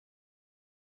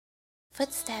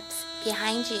Footsteps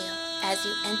behind you as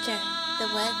you enter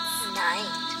the woods. Night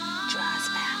draws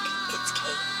back its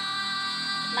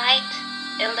cape. Light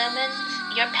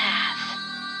illumines your path.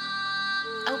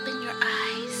 Open your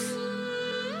eyes.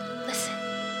 Listen.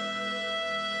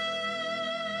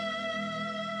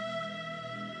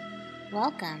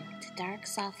 Welcome to Dark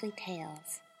Softly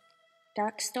Tales.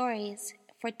 Dark stories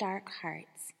for dark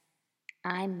hearts.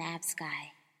 I'm Mav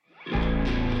Sky.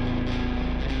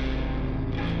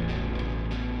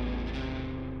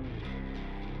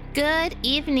 Good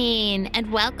evening,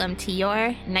 and welcome to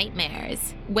Your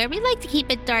Nightmares, where we like to keep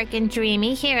it dark and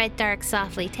dreamy here at Dark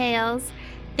Softly Tales.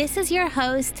 This is your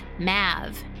host,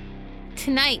 Mav.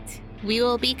 Tonight, we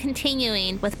will be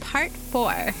continuing with part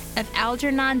 4 of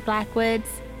Algernon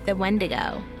Blackwood's The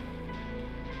Wendigo.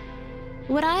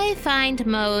 What I find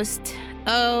most,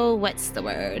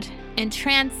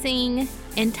 entrancing,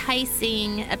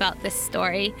 enticing about this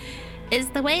story is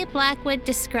the way Blackwood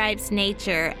describes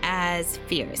nature as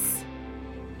fierce,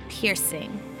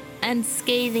 piercing,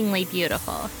 unscathingly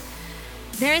beautiful.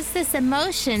 There is this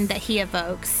emotion that he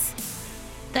evokes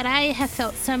that I have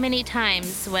felt so many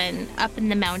times when up in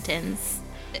the mountains,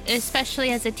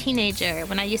 especially as a teenager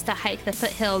when I used to hike the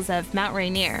foothills of Mount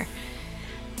Rainier.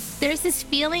 There's this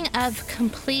feeling of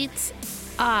complete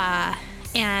awe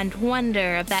and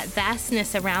wonder of that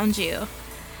vastness around you.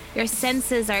 Your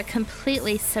senses are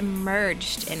completely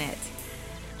submerged in it.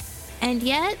 And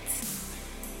yet,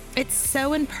 it's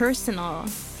so impersonal,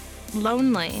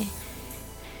 lonely.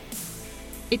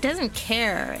 It doesn't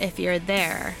care if you're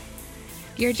there.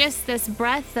 You're just this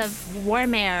breath of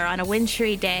warm air on a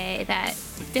wintry day that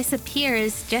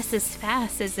disappears just as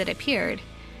fast as it appeared.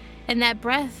 And that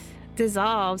breath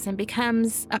dissolves and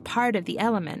becomes a part of the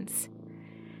elements.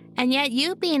 And yet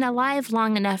you being alive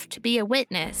long enough to be a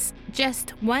witness,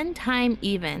 just one time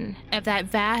even, of that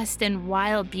vast and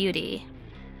wild beauty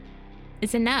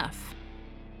is enough.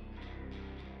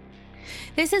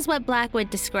 This is what Blackwood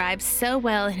describes so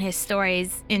well in his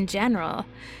stories in general,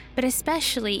 but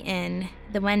especially in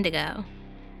The Wendigo.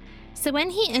 So when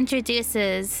he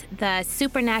introduces the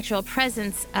supernatural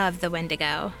presence of the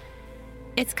Wendigo,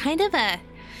 it's kind of a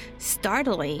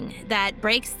startling that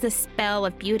breaks the spell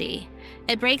of beauty.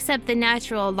 It breaks up the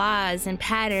natural laws and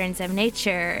patterns of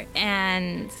nature,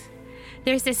 and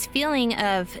there's this feeling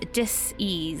of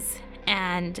dis-ease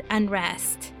and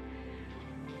unrest.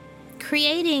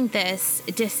 Creating this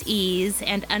dis-ease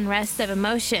and unrest of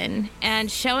emotion and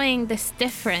showing this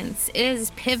difference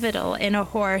is pivotal in a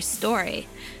horror story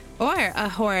or a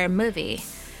horror movie.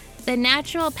 The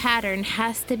natural pattern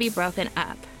has to be broken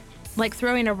up, like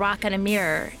throwing a rock at a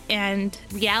mirror, and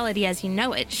reality as you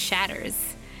know it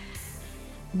shatters.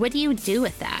 What do you do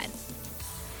with that?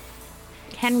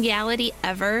 Can reality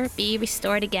ever be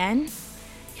restored again?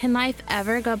 Can life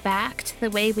ever go back to the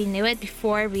way we knew it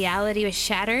before reality was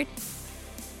shattered?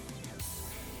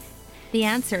 The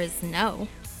answer is no.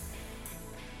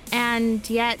 And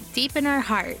yet, deep in our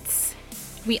hearts,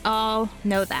 we all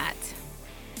know that.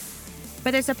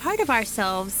 But there's a part of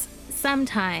ourselves,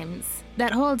 sometimes,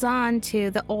 that holds on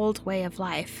to the old way of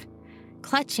life,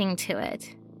 clutching to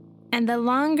it. And the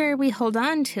longer we hold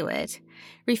on to it,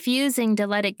 refusing to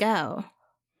let it go,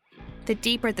 the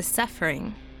deeper the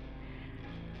suffering.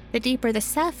 The deeper the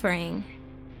suffering,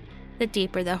 the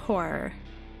deeper the horror.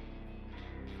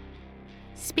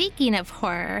 Speaking of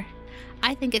horror,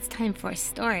 I think it's time for a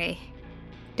story.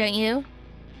 Don't you?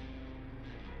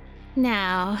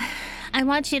 Now, I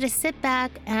want you to sit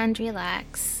back and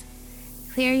relax.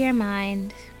 Clear your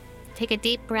mind. Take a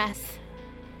deep breath.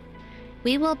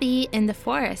 We will be in the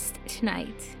forest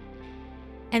tonight,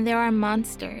 and there are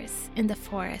monsters in the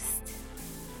forest.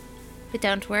 But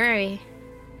don't worry,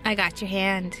 I got your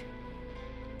hand.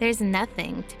 There's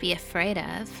nothing to be afraid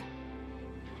of.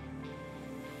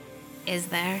 Is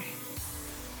there?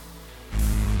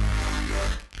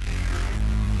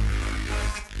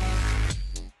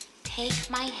 Take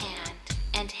my hand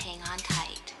and hang on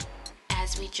tight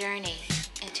as we journey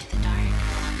into the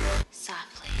dark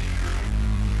softly.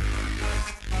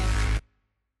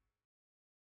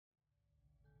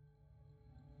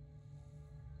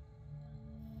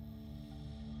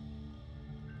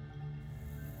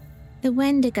 The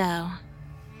Wendigo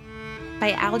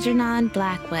by Algernon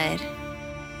Blackwood.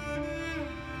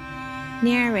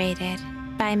 Narrated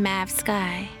by Mav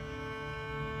Sky.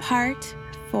 Part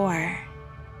 4.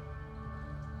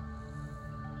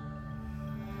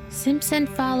 Simpson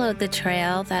followed the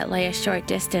trail that lay a short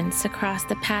distance across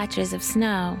the patches of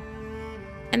snow,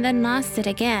 and then lost it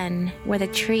again where the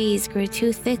trees grew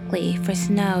too thickly for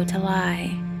snow to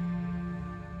lie.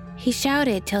 He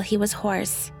shouted till he was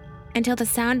hoarse, until the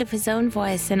sound of his own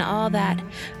voice in all that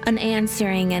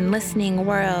unanswering and listening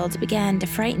world began to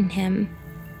frighten him.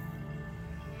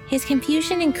 His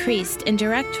confusion increased in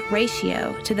direct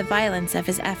ratio to the violence of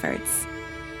his efforts.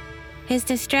 His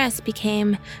distress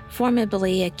became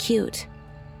formidably acute,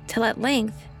 till at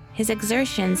length his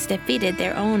exertions defeated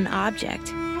their own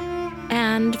object,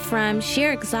 and from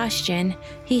sheer exhaustion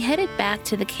he headed back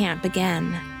to the camp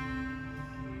again.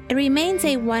 It remains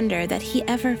a wonder that he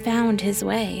ever found his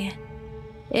way.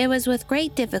 It was with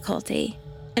great difficulty,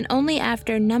 and only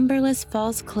after numberless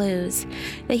false clues,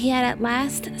 that he had at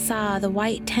last saw the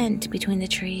white tent between the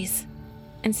trees,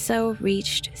 and so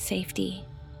reached safety.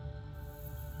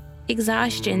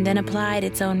 Exhaustion then applied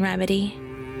its own remedy,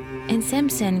 and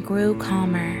Simpson grew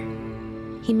calmer.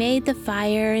 He made the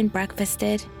fire and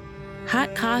breakfasted.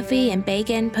 Hot coffee and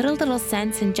bacon put a little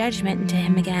sense and judgment into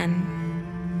him again.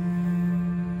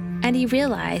 And he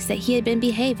realized that he had been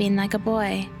behaving like a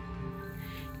boy.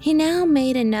 He now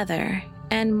made another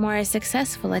and more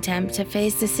successful attempt to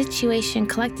face the situation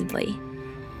collectedly,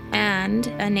 and,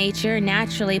 a nature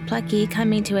naturally plucky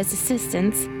coming to his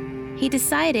assistance, he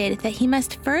decided that he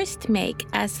must first make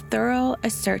as thorough a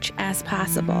search as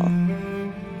possible.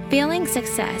 Feeling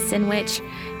success in which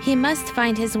he must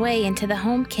find his way into the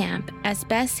home camp as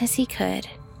best as he could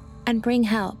and bring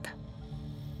help.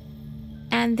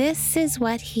 And this is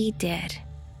what he did.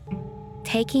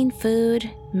 Taking food,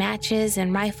 matches,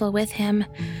 and rifle with him,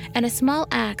 and a small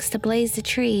axe to blaze the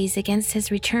trees against his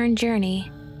return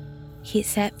journey, he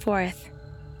set forth.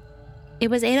 It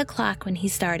was 8 o'clock when he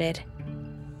started,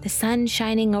 the sun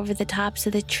shining over the tops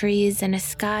of the trees and a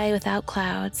sky without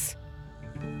clouds.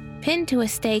 Pinned to a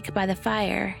stake by the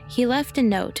fire, he left a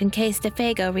note in case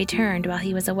Defago returned while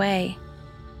he was away.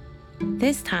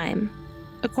 This time,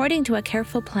 according to a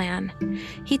careful plan,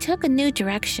 he took a new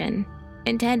direction,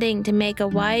 intending to make a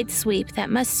wide sweep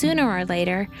that must sooner or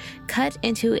later cut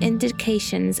into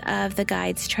indications of the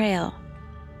guide's trail.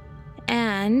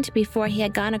 And before he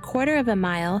had gone 1/4 of a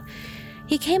mile,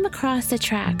 he came across the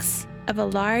tracks of a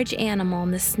large animal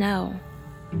in the snow,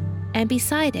 and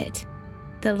beside it,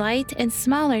 the light and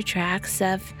smaller tracks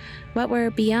of what were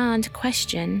beyond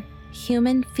question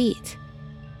human feet,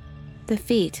 the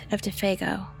feet of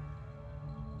Defago.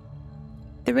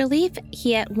 The relief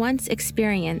he at once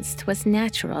experienced was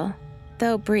natural,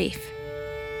 though brief.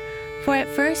 For at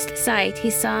first sight he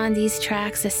saw in these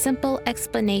tracks a simple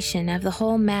explanation of the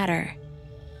whole matter.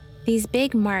 These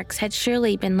big marks had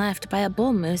surely been left by a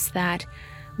bull moose that,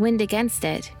 wind against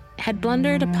it, had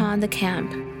blundered upon the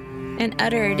camp, and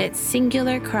uttered its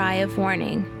singular cry of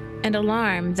warning and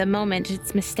alarm the moment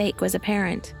its mistake was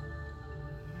apparent.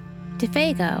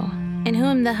 Defago, in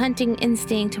whom the hunting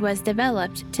instinct was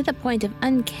developed to the point of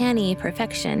uncanny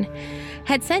perfection,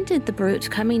 had scented the brute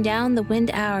coming down the wind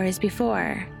hours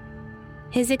before.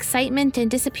 His excitement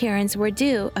and disappearance were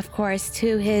due, of course,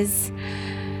 to his...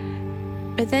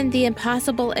 But then the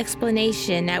impossible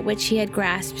explanation at which he had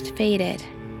grasped faded,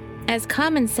 as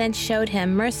common sense showed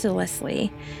him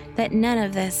mercilessly that none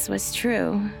of this was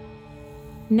true.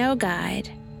 No guide,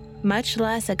 much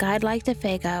less a guide like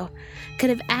Defago, could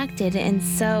have acted in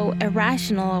so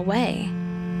irrational a way,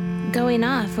 going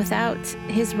off without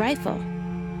his rifle.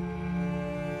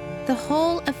 The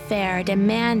whole affair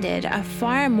demanded a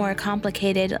far more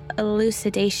complicated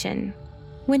elucidation.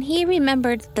 When he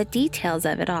remembered the details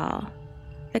of it all,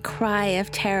 the cry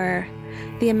of terror,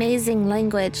 the amazing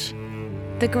language,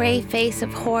 the gray face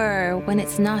of horror when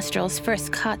its nostrils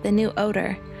first caught the new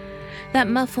odor, that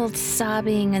muffled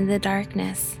sobbing in the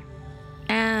darkness,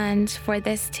 and, for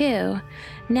this too,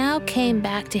 now came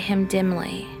back to him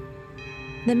dimly,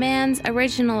 the man's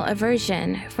original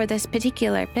aversion for this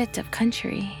particular bit of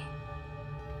country.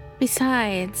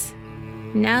 Besides,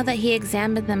 now that he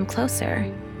examined them closer,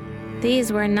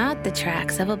 these were not the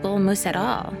tracks of a bull moose at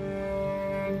all.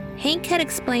 Hank had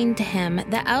explained to him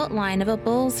the outline of a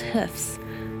bull's hoofs,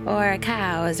 or a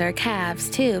cow's or calves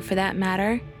too, for that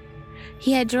matter.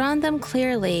 He had drawn them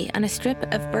clearly on a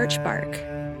strip of birch bark,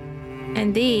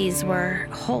 and these were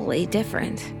wholly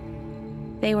different.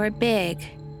 They were big,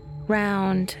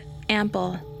 round,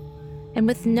 ample, and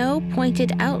with no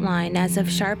pointed outline as of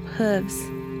sharp hooves.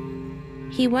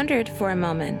 He wondered for a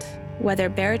moment whether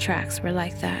bear tracks were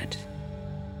like that.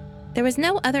 There was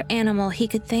no other animal he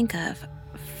could think of,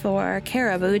 for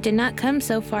caribou did not come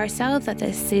so far south at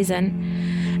this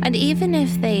season, and even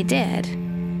if they did,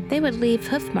 they would leave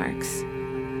hoof marks.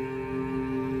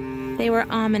 They were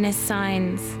ominous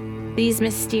signs, these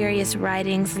mysterious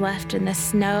writings left in the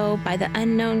snow by the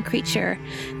unknown creature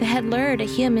that had lured a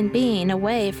human being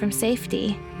away from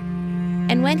safety.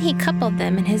 And when he coupled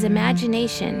them in his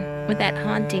imagination with that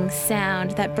haunting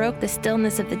sound that broke the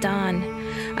stillness of the dawn.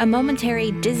 A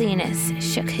momentary dizziness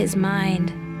shook his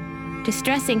mind,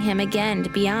 distressing him again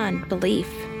beyond belief.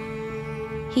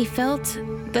 He felt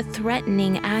the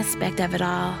threatening aspect of it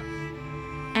all,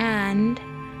 and,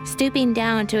 stooping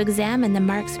down to examine the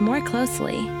marks more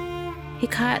closely, he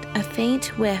caught a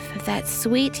faint whiff of that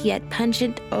sweet yet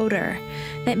pungent odor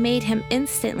that made him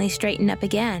instantly straighten up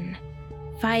again,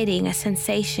 fighting a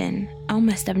sensation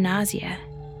almost of nausea.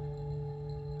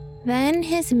 Then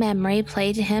his memory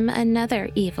played him another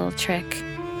evil trick.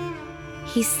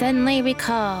 He suddenly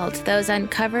recalled those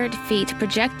uncovered feet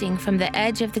projecting from the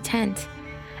edge of the tent,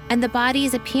 and the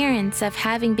body's appearance of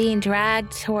having been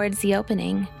dragged towards the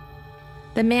opening.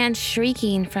 The man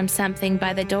shrieking from something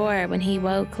by the door when he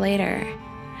woke later.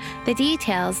 The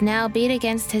details now beat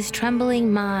against his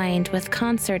trembling mind with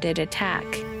concerted attack.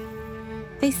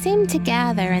 They seemed to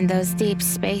gather in those deep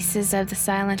spaces of the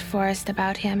silent forest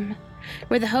about him,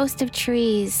 where the host of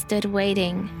trees stood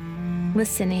waiting,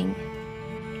 listening,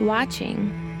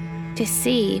 watching to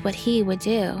see what he would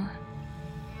do.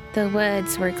 The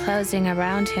woods were closing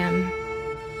around him.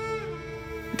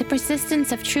 The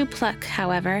persistence of true pluck,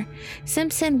 however,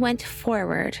 Simpson went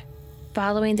forward,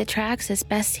 following the tracks as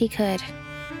best he could,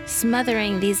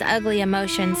 smothering these ugly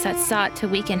emotions that sought to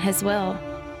weaken his will.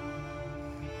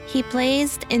 He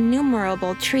blazed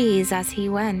innumerable trees as he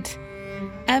went,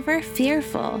 ever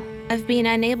fearful of being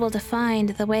unable to find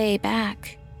the way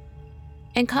back,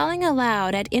 and calling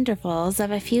aloud at intervals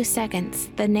of a few seconds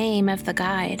the name of the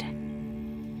guide.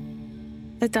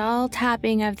 The dull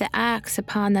tapping of the axe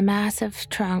upon the massive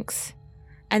trunks,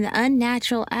 and the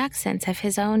unnatural accents of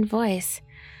his own voice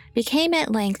became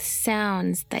at length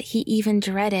sounds that he even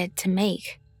dreaded to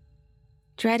make,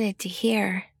 dreaded to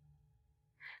hear.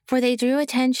 For they drew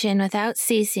attention without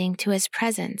ceasing to his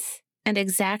presence and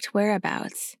exact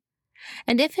whereabouts.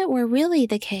 And if it were really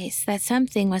the case that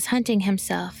something was hunting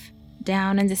himself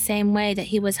down in the same way that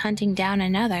he was hunting down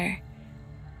another.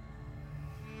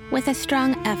 With a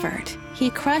strong effort, he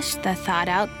crushed the thought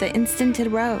out the instant it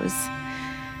arose.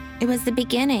 It was the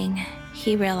beginning,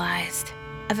 he realized,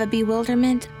 of a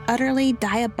bewilderment utterly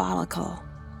diabolical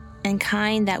and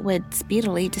kind that would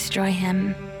speedily destroy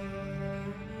him.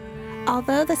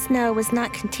 Although the snow was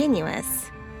not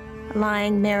continuous,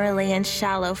 lying merrily in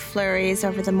shallow flurries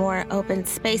over the more open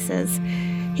spaces,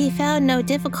 he found no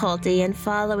difficulty in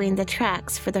following the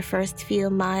tracks for the first few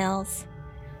miles.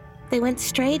 They went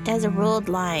straight as a ruled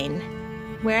line,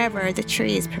 wherever the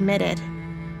trees permitted.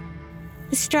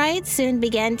 The stride soon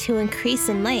began to increase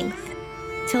in length,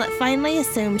 till it finally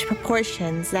assumed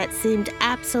proportions that seemed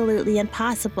absolutely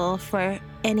impossible for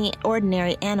any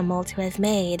ordinary animal to have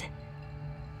made.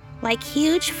 Like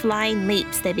huge flying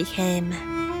leaps they became.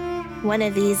 One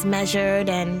of these measured,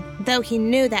 and though he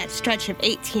knew that stretch of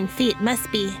 18 feet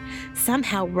must be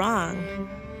somehow wrong,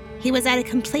 he was at a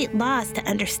complete loss to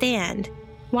understand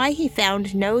why he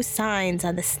found no signs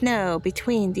on the snow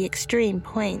between the extreme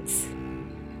points.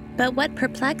 But what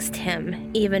perplexed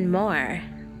him even more,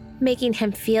 making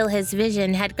him feel his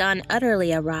vision had gone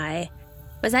utterly awry,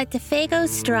 was that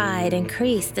Defago's stride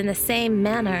increased in the same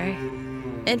manner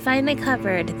and finally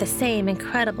covered the same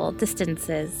incredible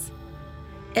distances.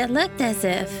 It looked as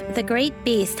if the great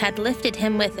beast had lifted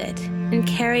him with it and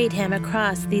carried him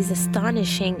across these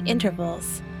astonishing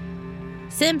intervals.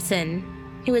 Simpson,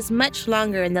 who was much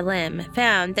longer in the limb,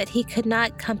 found that he could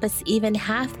not compass even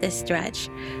half this stretch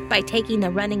by taking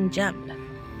a running jump.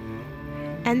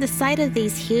 And the sight of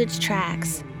these huge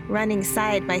tracks, running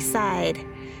side by side,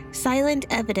 silent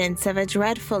evidence of a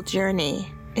dreadful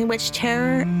journey in which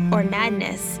terror or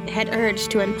madness had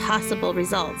urged to impossible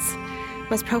results,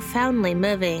 was profoundly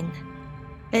moving.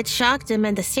 It shocked him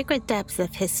in the secret depths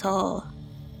of his soul.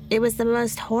 It was the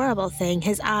most horrible thing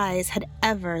his eyes had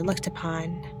ever looked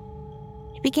upon.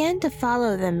 He began to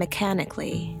follow them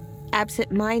mechanically,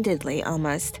 absent-mindedly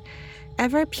almost,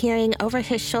 ever peering over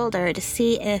his shoulder to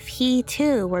see if he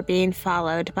too were being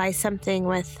followed by something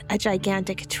with a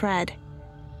gigantic tread.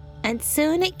 And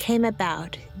soon it came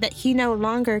about that he no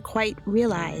longer quite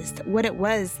realized what it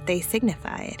was they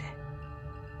signified.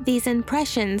 These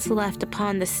impressions left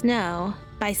upon the snow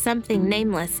by something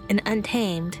nameless and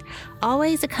untamed,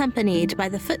 always accompanied by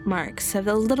the footmarks of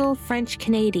the little French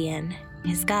Canadian,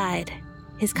 his guide,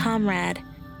 his comrade,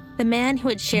 the man who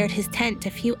had shared his tent a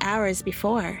few hours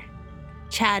before,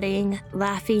 chatting,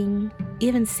 laughing,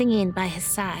 even singing by his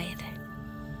side.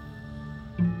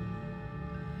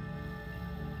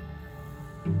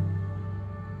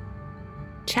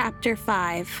 Chapter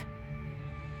 5.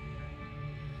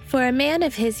 For a man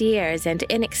of his years and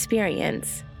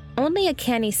inexperience, only a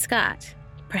canny Scot,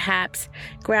 perhaps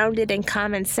grounded in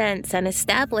common sense and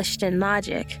established in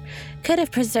logic, could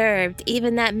have preserved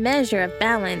even that measure of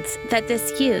balance that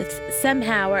this youth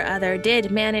somehow or other did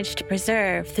manage to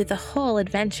preserve through the whole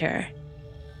adventure.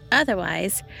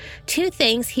 Otherwise, two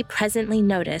things he presently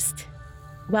noticed,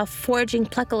 while forging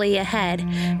pluckily ahead,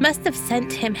 must have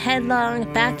sent him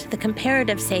headlong back to the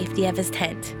comparative safety of his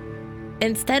tent,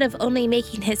 instead of only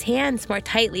making his hands more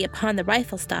tightly upon the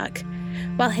rifle stock,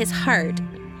 while his heart,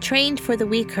 trained for the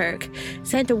Weekirk,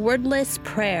 sent a wordless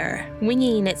prayer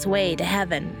winging its way to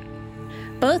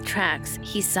heaven. Both tracks,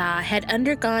 he saw, had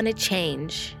undergone a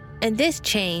change, and this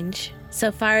change,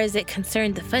 so far as it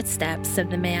concerned the footsteps of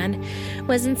the man,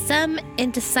 was in some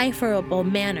indecipherable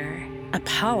manner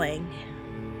appalling.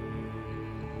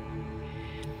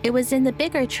 It was in the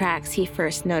bigger tracks he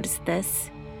first noticed this,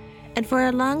 and for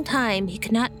a long time he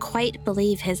could not quite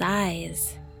believe his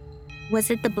eyes. Was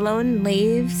it the blown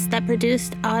leaves that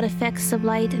produced odd effects of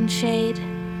light and shade?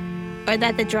 Or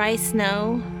that the dry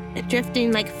snow,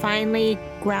 drifting like finely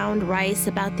ground rice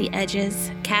about the edges,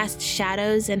 cast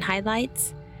shadows and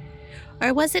highlights?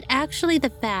 Or was it actually the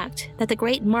fact that the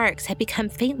great marks had become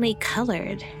faintly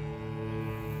colored?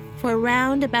 For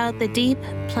round about the deep,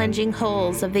 plunging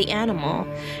holes of the animal,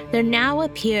 there now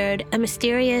appeared a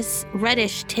mysterious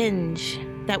reddish tinge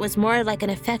that was more like an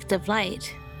effect of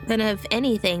light than of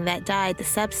anything that dyed the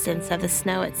substance of the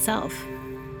snow itself.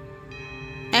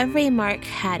 Every mark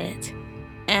had it,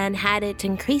 and had it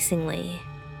increasingly.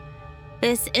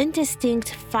 This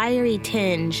indistinct, fiery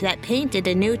tinge that painted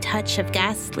a new touch of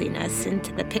ghastliness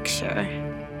into the picture.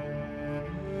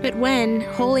 But when,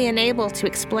 wholly unable to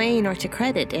explain or to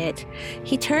credit it,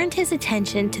 he turned his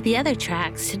attention to the other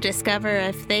tracks to discover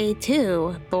if they,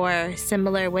 too, bore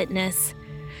similar witness,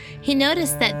 he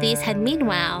noticed that these had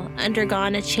meanwhile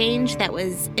undergone a change that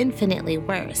was infinitely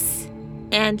worse,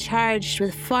 and charged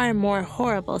with far more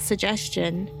horrible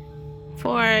suggestion.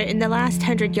 For in the last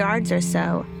 100 yards or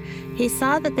so, he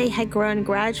saw that they had grown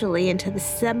gradually into the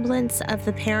semblance of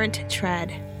the parent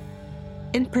tread.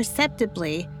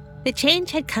 Imperceptibly, the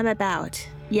change had come about,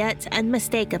 yet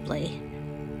unmistakably.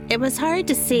 It was hard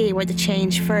to see where the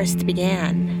change first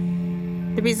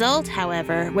began. The result,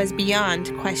 however, was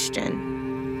beyond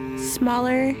question.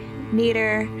 Smaller,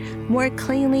 neater, more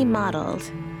cleanly modeled.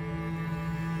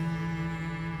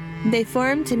 They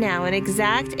formed now an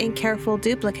exact and careful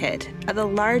duplicate of the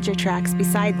larger tracks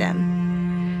beside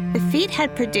them. The feet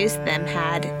had produced them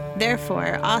had,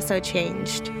 therefore, also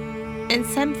changed. And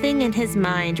something in his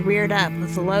mind reared up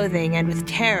with loathing and with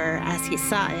terror as he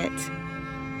saw it.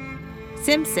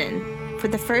 Simpson, for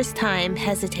the first time,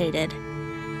 hesitated.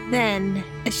 Then,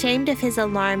 ashamed of his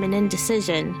alarm and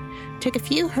indecision, took a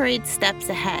few hurried steps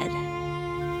ahead.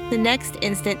 The next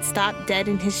instant stopped dead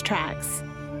in his tracks.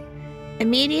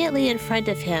 Immediately in front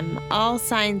of him, all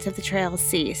signs of the trail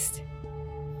ceased.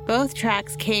 Both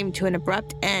tracks came to an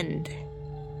abrupt end.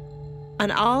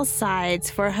 On all sides,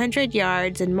 for 100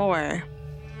 yards and more,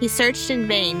 he searched in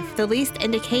vain for the least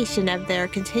indication of their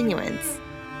continuance.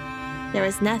 There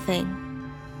was nothing.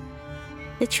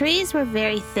 The trees were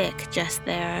very thick just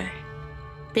there.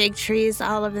 Big trees,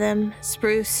 all of them,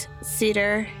 spruce,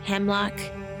 cedar, hemlock.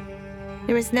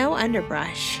 There was no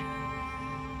underbrush.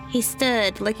 He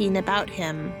stood looking about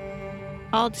him,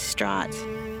 all distraught,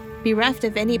 bereft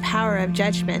of any power of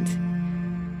judgment.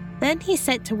 Then he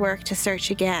set to work to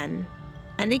search again,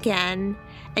 and again,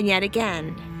 and yet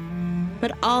again,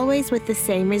 but always with the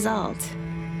same result.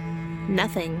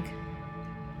 Nothing.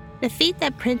 The feet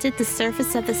that printed the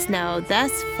surface of the snow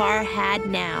thus far had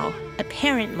now,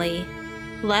 apparently,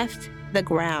 left the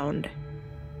ground.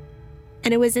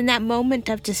 And it was in that moment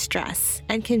of distress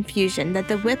and confusion that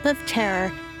the whip of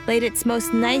terror laid its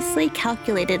most nicely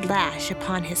calculated lash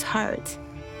upon his heart.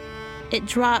 It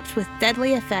dropped with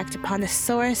deadly effect upon the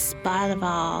sorest spot of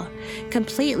all,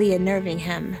 completely unnerving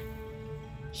him.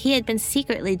 He had been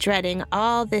secretly dreading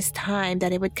all this time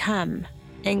that it would come,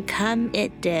 and come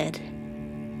it did.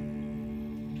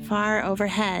 Far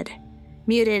overhead,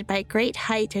 muted by great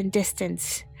height and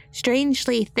distance,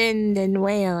 strangely thinned and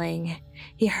wailing,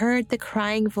 he heard the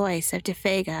crying voice of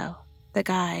Defago, the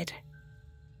guide.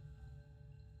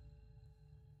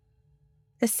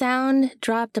 The sound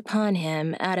dropped upon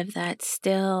him out of that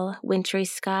still, wintry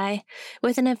sky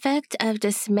with an effect of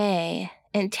dismay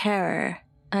and terror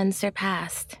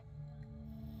unsurpassed.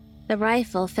 The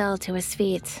rifle fell to his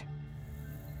feet.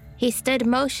 He stood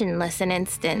motionless an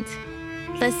instant,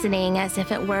 listening as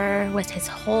if it were with his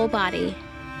whole body,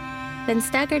 then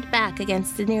staggered back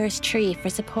against the nearest tree for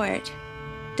support,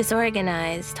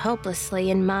 disorganized hopelessly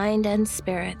in mind and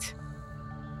spirit.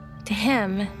 To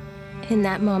him, In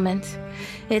that moment,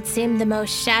 it seemed the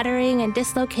most shattering and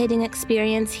dislocating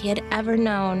experience he had ever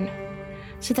known,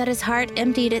 so that his heart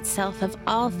emptied itself of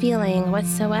all feeling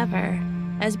whatsoever,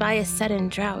 as by a sudden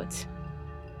drought.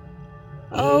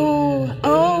 Oh,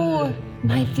 oh,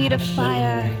 my feet of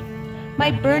fire,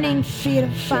 my burning feet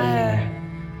of fire.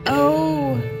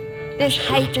 Oh, this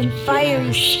heightened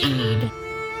fiery speed.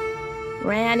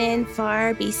 Ran in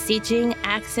far, beseeching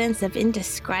accents of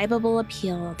indescribable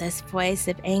appeal, this voice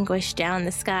of anguish down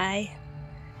the sky.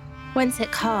 Once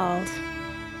it called,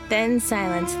 then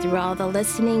silence through all the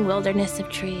listening wilderness of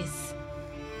trees.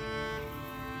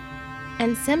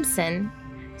 And Simpson,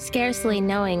 scarcely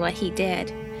knowing what he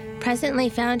did, presently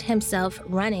found himself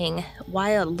running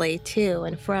wildly to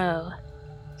and fro,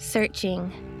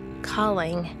 searching,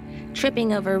 calling,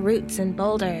 tripping over roots and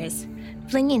boulders,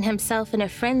 flinging himself in a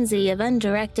frenzy of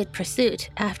undirected pursuit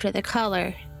after the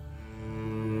caller.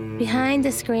 Behind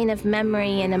the screen of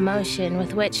memory and emotion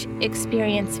with which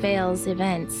experience veils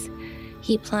events,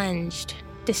 he plunged,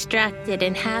 distracted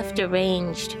and half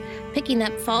deranged, picking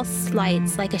up false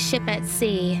lights like a ship at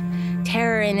sea,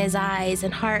 terror in his eyes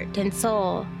and heart and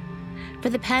soul. For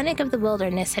the panic of the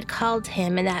wilderness had called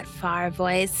him in that far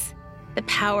voice, the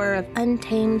power of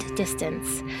untamed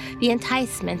distance, the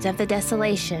enticement of the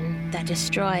desolation that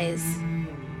destroys.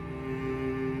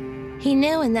 He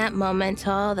knew in that moment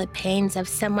all the pains of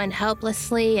someone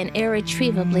helplessly and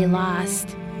irretrievably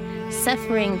lost,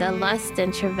 suffering the lust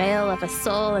and travail of a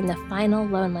soul in the final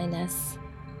loneliness.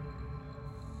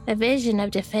 A vision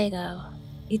of Defago,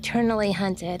 eternally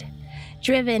hunted,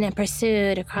 driven and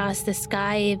pursued across the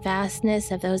skyey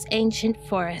vastness of those ancient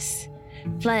forests,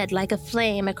 fled like a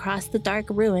flame across the dark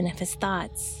ruin of his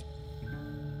thoughts.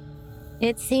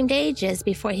 It seemed ages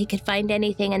before he could find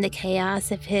anything in the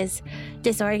chaos of his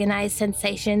disorganized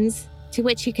sensations to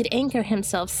which he could anchor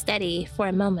himself steady for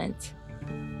a moment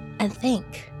and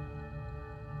think.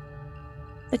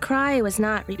 The cry was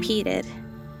not repeated.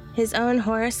 His own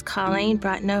hoarse calling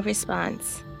brought no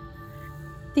response.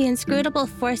 The inscrutable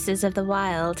forces of the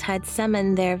wild had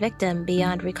summoned their victim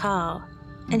beyond recall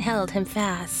and held him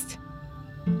fast.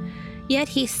 Yet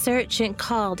he searched and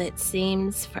called, it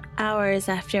seems, for hours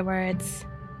afterwards,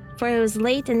 for it was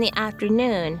late in the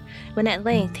afternoon when at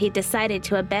length he decided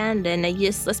to abandon a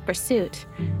useless pursuit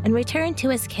and return to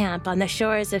his camp on the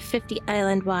shores of 50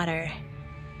 Island Water.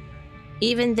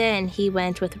 Even then he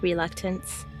went with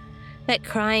reluctance, that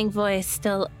crying voice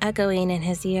still echoing in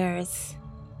his ears.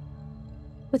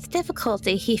 With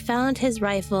difficulty he found his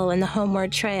rifle in the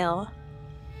homeward trail.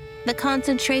 The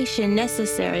concentration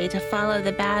necessary to follow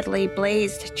the badly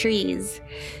blazed trees,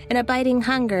 and a biting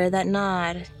hunger that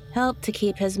gnawed, helped to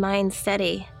keep his mind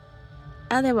steady.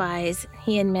 Otherwise,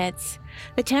 he admits,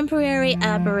 the temporary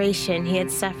aberration he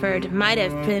had suffered might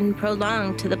have been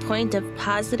prolonged to the point of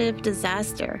positive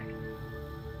disaster.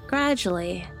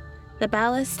 Gradually, the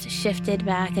ballast shifted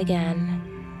back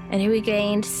again, and he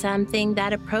regained something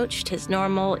that approached his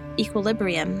normal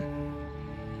equilibrium.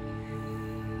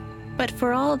 But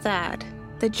for all that,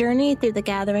 the journey through the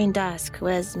gathering dusk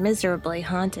was miserably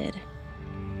haunted.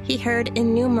 He heard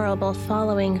innumerable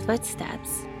following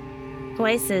footsteps,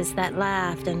 voices that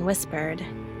laughed and whispered,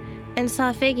 and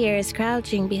saw figures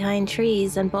crouching behind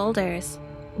trees and boulders,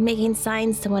 making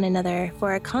signs to one another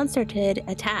for a concerted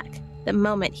attack the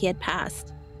moment he had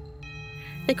passed.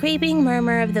 The creeping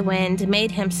murmur of the wind made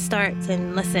him start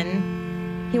and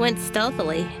listen. He went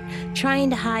stealthily, trying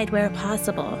to hide where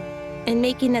possible, and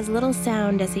making as little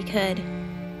sound as he could.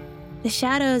 The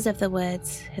shadows of the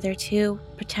woods, hitherto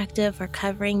protective or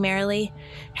covering merrily,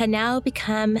 had now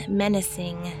become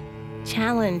menacing,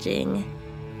 challenging,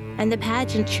 and the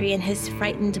pageantry in his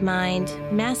frightened mind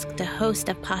masked a host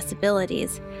of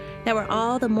possibilities that were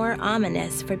all the more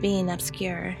ominous for being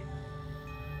obscure.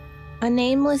 A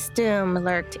nameless doom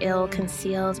lurked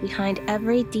ill-concealed behind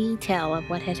every detail of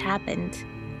what had happened.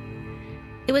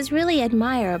 It was really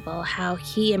admirable how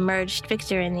he emerged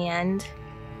victor in the end.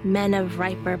 Men of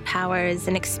riper powers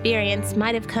and experience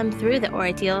might have come through the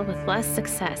ordeal with less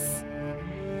success.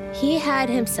 He had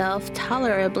himself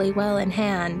tolerably well in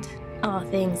hand, all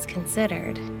things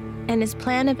considered, and his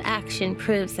plan of action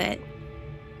proves it.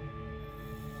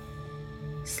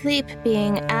 Sleep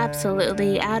being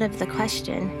absolutely out of the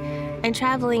question, and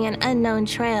traveling an unknown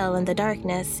trail in the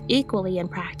darkness equally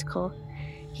impractical,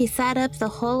 he sat up the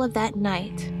whole of that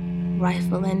night,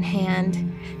 rifle in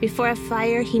hand, before a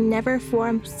fire he never for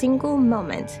a single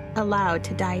moment allowed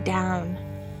to die down.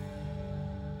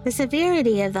 The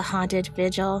severity of the haunted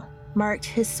vigil marked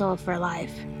his soul for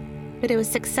life, but it was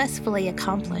successfully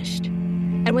accomplished,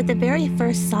 and with the very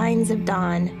first signs of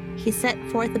dawn, he set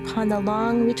forth upon the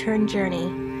long return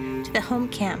journey to to the home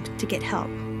camp to get help.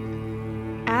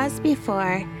 As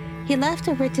before, he left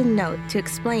a written note to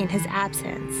explain his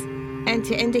absence and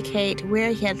to indicate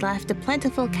where he had left a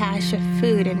plentiful cache of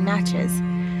food and matches,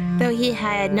 though he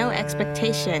had no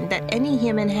expectation that any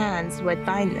human hands would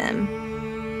find them.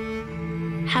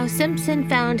 How Simpson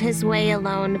found his way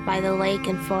alone by the lake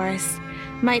and forest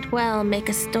might well make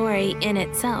a story in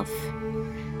itself,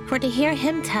 for to hear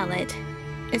him tell it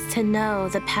is to know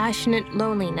the passionate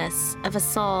loneliness of a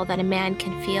soul that a man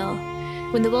can feel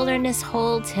when the wilderness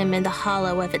holds him in the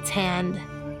hollow of its hand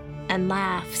and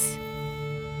laughs.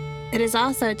 It is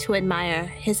also to admire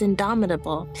his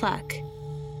indomitable pluck.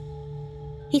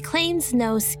 He claims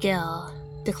no skill,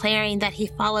 declaring that he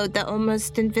followed the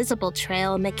almost invisible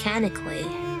trail mechanically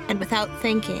and without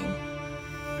thinking.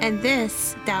 And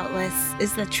this, doubtless,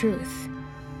 is the truth.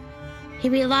 He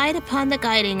relied upon the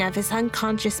guiding of his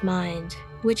unconscious mind,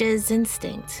 which is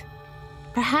instinct.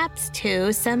 Perhaps,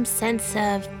 too, some sense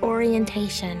of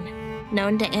orientation,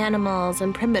 known to animals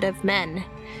and primitive men,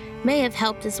 may have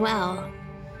helped as well.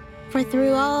 For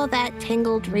through all that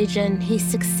tangled region, he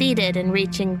succeeded in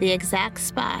reaching the exact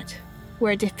spot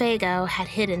where Defago had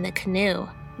hidden the canoe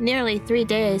nearly 3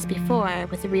 days before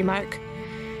with the remark,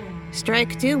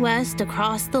 "Strike due west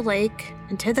across the lake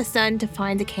and to the sun to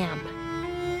find the camp."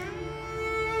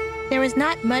 There was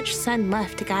not much sun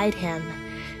left to guide him,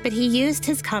 but he used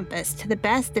his compass to the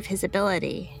best of his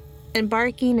ability,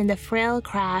 embarking in the frail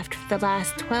craft for the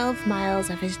last 12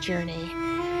 miles of his journey,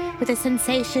 with a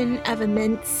sensation of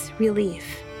immense relief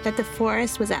that the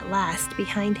forest was at last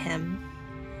behind him.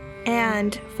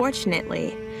 And,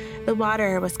 fortunately, the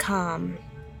water was calm.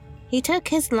 He took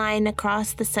his line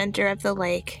across the center of the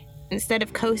lake, instead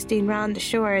of coasting round the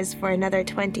shores for another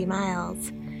 20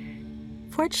 miles.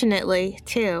 Fortunately,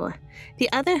 too,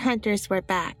 the other hunters were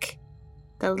back.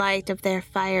 The light of their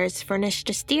fires furnished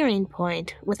a steering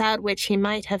point without which he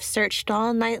might have searched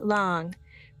all night long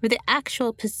for the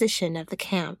actual position of the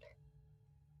camp.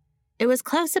 It was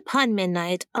close upon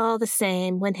midnight, all the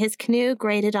same, when his canoe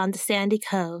grated on the sandy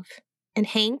cove, and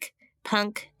Hank,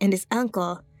 Punk, and his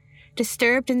uncle,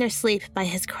 disturbed in their sleep by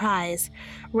his cries,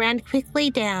 ran quickly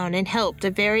down and helped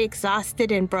a very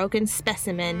exhausted and broken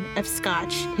specimen of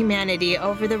Scotch humanity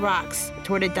over the rocks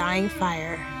toward a dying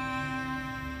fire.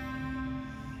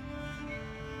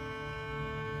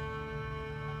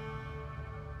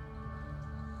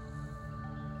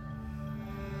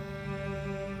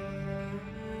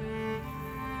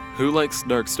 Who likes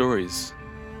dark stories?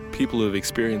 People who have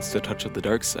experienced a touch of the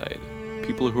dark side.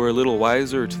 People who are a little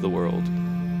wiser to the world.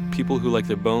 People who like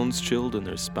their bones chilled and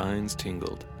their spines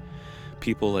tingled.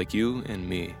 People like you and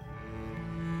me.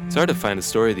 It's hard to find a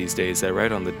story these days that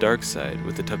write on the dark side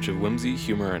with a touch of whimsy,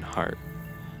 humor, and heart.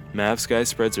 Mavsky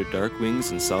spreads her dark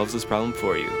wings and solves this problem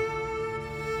for you.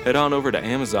 Head on over to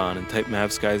Amazon and type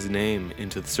Mavsky's name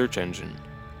into the search engine.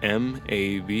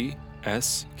 Mavskye.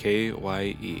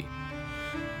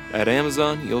 At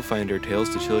Amazon, you'll find her Tales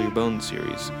to Chill Your Bones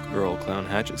series, Girl Clown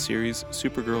Hatchet series,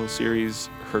 Supergirl series,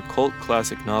 her cult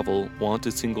classic novel,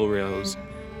 Wanted Single Rose,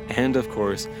 and, of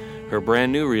course, her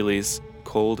brand new release,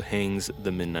 Cold Hangs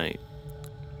the Midnight.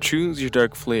 Choose your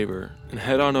dark flavor and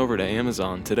head on over to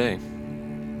Amazon today.